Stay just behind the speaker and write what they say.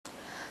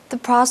The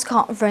press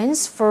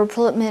conference for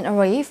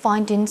preliminary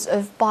findings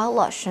of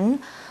by-election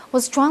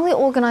was jointly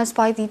organized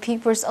by the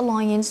People's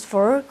Alliance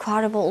for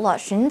Credible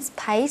Elections,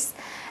 PACE,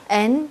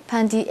 and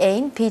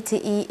Pandiane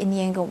PTE in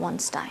Yangon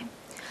Wednesday.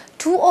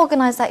 Two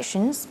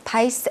organizations,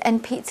 PACE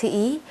and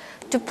PTE,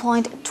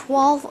 deployed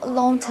 12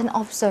 long-term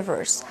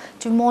observers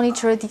to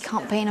monitor the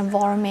campaign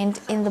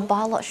environment in the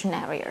by-election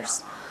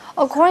areas.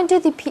 According to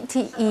the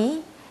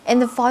PTE, in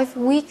the 5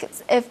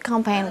 weeks of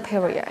campaign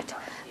period,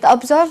 the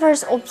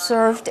observers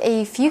observed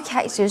a few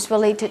cases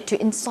related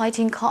to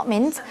inciting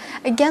comments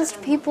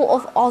against people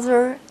of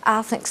other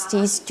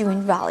ethnicities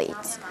during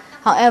rallies.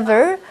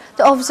 However,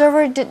 the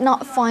observer did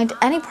not find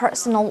any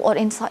personal or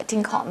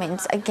inciting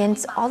comments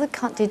against other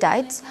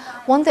candidates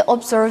when they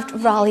observed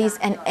rallies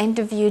and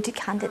interviewed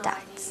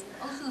candidates.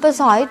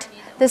 Besides,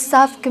 the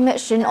staff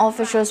commission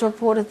officials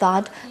reported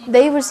that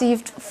they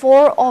received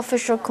 4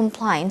 official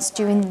complaints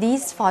during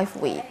these 5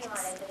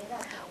 weeks.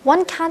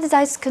 When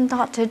candidates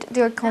conducted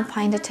their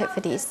campaign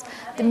activities,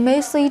 they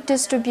mostly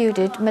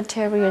distributed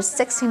materials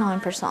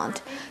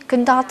 69%,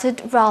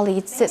 conducted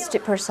rallies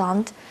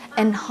 60%,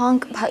 and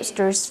hung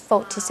posters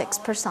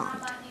 46%.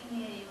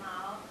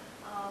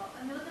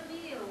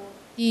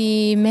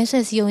 We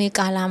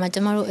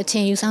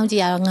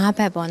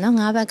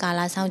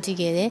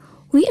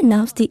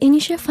announced the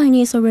initial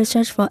findings of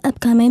research for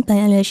upcoming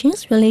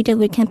by-elections related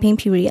with campaign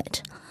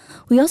period.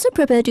 We also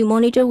prepare to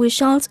monitor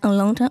results and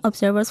long-term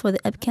observers for the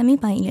upcoming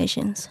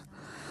by-elections.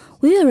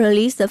 We will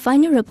release the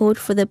final report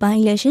for the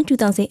by-election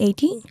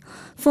 2018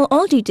 for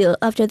all detail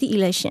after the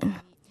election.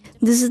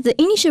 This is the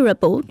initial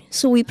report,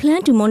 so we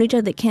plan to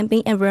monitor the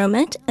campaign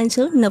environment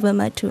until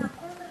November 2.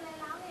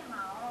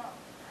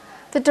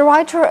 The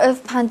director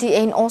of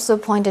Pandiane also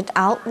pointed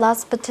out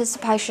less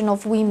participation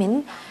of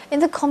women in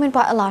the coming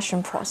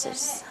by-election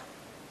process.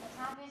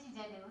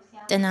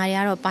 We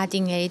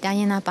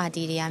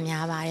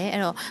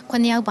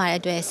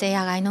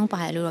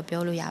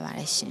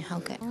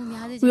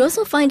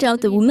also find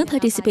out the women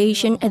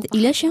participation at the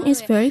election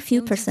is very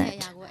few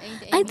percent.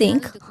 I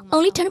think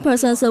only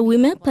 10% of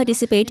women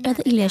participate at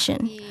the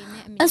election.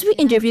 As we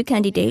interview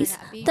candidates,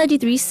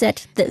 33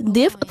 said that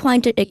they've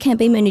appointed a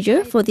campaign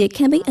manager for their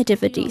campaign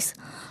activities.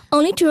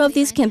 Only 2 of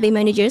these campaign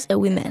managers are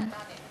women.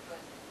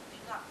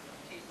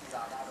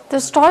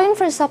 Starting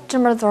from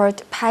September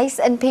 3rd, PACE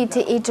and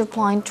PTE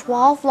deployed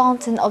 12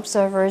 long-term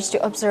observers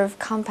to observe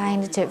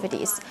campaign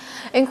activities,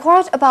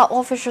 inquire about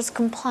officials'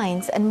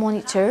 complaints, and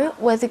monitor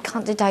whether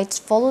candidates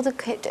follow the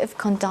code of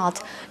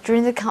conduct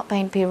during the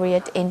campaign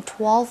period in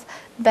 12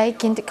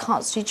 vacant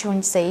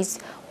constituencies,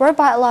 where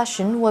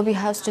by-election will be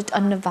hosted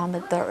on November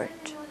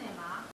 3rd.